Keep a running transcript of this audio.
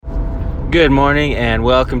Good morning and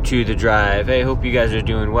welcome to The Drive. Hey, hope you guys are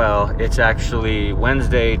doing well. It's actually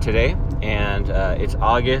Wednesday today, and it's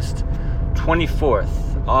August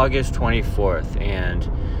 24th, and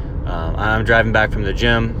I'm driving back from the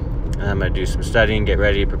gym. I'm going to do some studying, get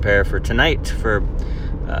ready to prepare for tonight for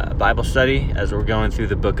Bible study as we're going through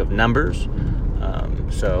the book of Numbers.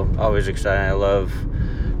 So always exciting. I love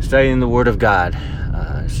studying the Word of God.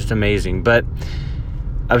 It's just amazing. But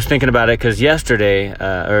I was thinking about it because yesterday,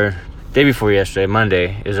 day before yesterday,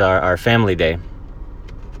 Monday, is our family day.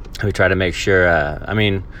 We try to make sure,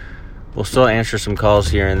 we'll still answer some calls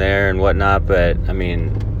here and there and whatnot, but,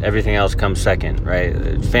 everything else comes second, right?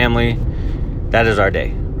 Family, that is our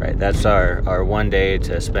day, right? That's our one day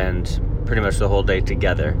to spend pretty much the whole day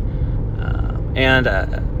together.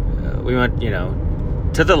 We went,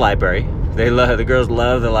 to the library. The girls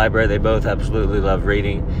love the library. They both absolutely love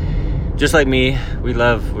reading. Just like me,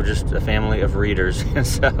 we're just a family of readers. And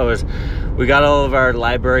so we got all of our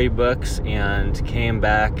library books and came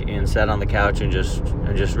back and sat on the couch and just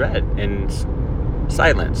read in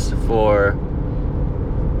silence for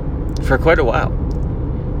quite a while.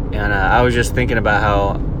 And I was just thinking about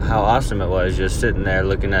how awesome it was just sitting there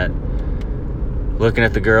looking at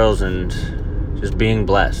the girls and just being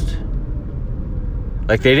blessed.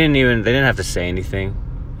 Like they didn't have to say anything,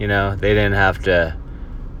 they didn't have to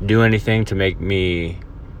do anything to make me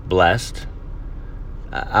blessed.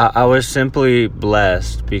 I was simply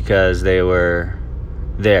blessed because they were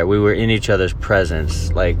there. We were in each other's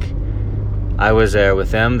presence. Like I was there with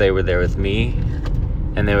them, they were there with me,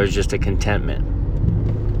 and there was just a contentment.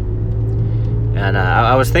 And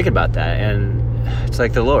I was thinking about that, and it's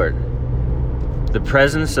like the Lord. The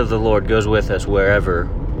presence of the Lord goes with us wherever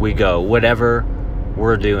we go, whatever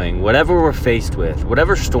we're doing, whatever we're faced with,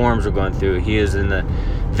 whatever storms we're going through, He is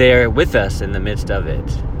there with us in the midst of it.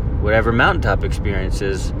 Whatever mountaintop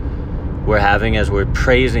experiences we're having as we're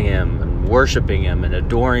praising Him and worshiping Him and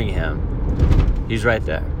adoring Him, He's right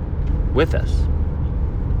there with us.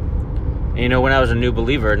 And when I was a new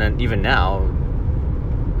believer, and even now,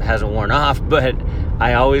 it hasn't worn off, but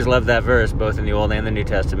I always loved that verse, both in the Old and the New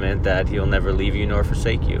Testament, that He'll never leave you nor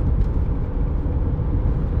forsake you.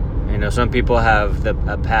 Some people have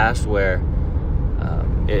a past where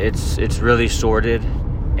it's really sordid,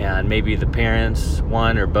 and maybe the parents,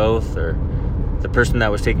 one or both, or the person that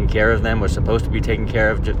was taking care of them was supposed to be taking care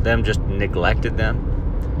of them, just neglected them,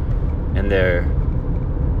 and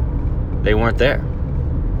they weren't there.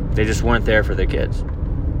 They just weren't there for their kids.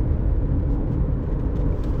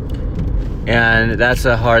 And that's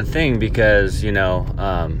a hard thing because,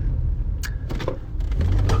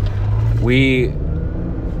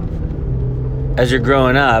 as you're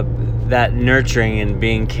growing up, that nurturing and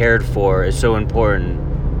being cared for is so important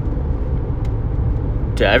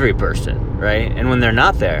to every person, right? And when they're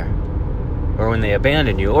not there, or when they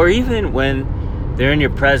abandon you, or even when they're in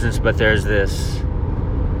your presence, but they're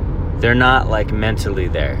not like mentally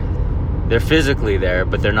there. They're physically there,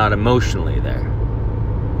 but they're not emotionally there.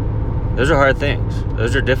 Those are hard things.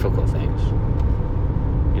 Those are difficult things.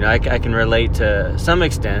 I can relate to some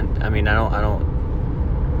extent.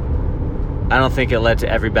 I don't think it led to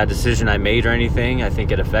every bad decision I made or anything. I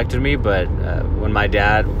think it affected me, but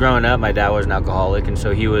growing up, my dad was an alcoholic, and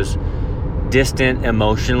so he was distant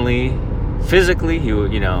emotionally. Physically, he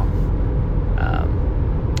was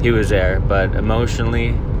there, but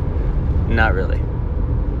emotionally, not really.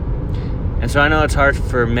 And so I know it's hard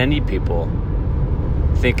for many people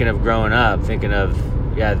thinking of growing up,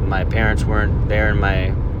 my parents weren't there in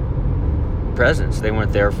my presence. They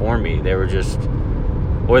weren't there for me. They were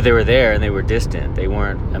they were there and they were distant. They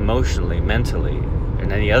weren't emotionally, mentally,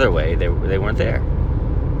 in any other way. They weren't there.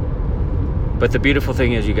 But the beautiful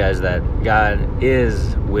thing is, you guys, that God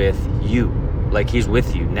is with you. Like He's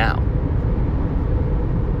with you now.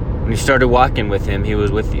 When you started walking with Him, He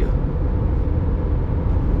was with you.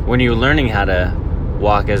 When you were learning how to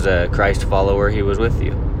walk as a Christ follower, He was with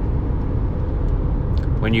you.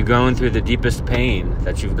 When you're going through the deepest pain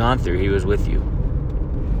that you've gone through, He was with you.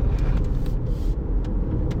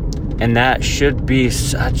 And that should be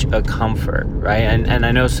such a comfort, right? And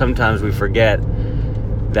I know sometimes we forget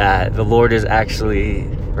that the Lord is actually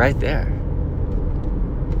right there.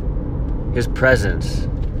 His presence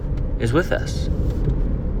is with us.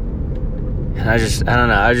 And I don't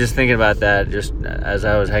know, I was just thinking about that just as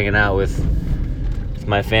I was hanging out with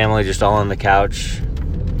my family, just all on the couch,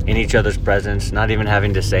 in each other's presence, not even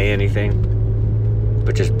having to say anything,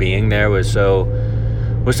 but just being there was so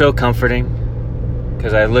comforting.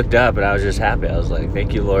 Because I looked up and I was just happy. I was like,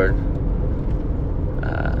 thank you, Lord.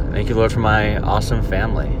 Thank you, Lord, for my awesome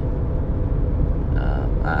family.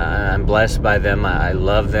 I'm blessed by them. I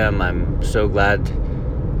love them. I'm so glad,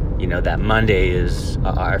 that Monday is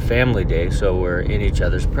our family day, so we're in each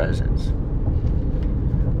other's presence.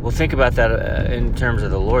 Well, think about that in terms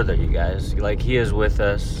of the Lord, that you guys, like, He is with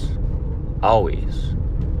us always,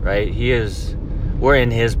 right? We're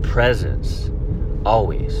in His presence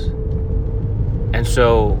always. And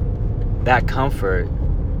so that comfort,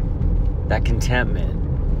 that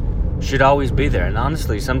contentment should always be there. And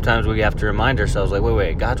honestly, sometimes we have to remind ourselves, like,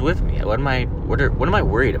 wait, God's with me. What am I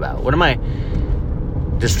worried about? What am I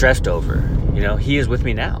distressed over? He is with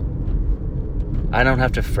me now. I don't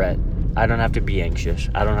have to fret. I don't have to be anxious.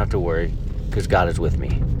 I don't have to worry, because God is with me.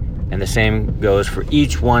 And the same goes for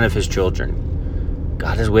each one of His children.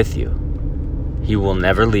 God is with you. He will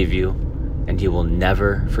never leave you, and He will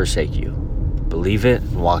never forsake you. Believe it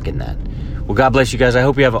and walk in that. Well, God bless you guys. I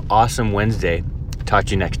hope you have an awesome Wednesday. Talk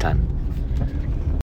to you next time.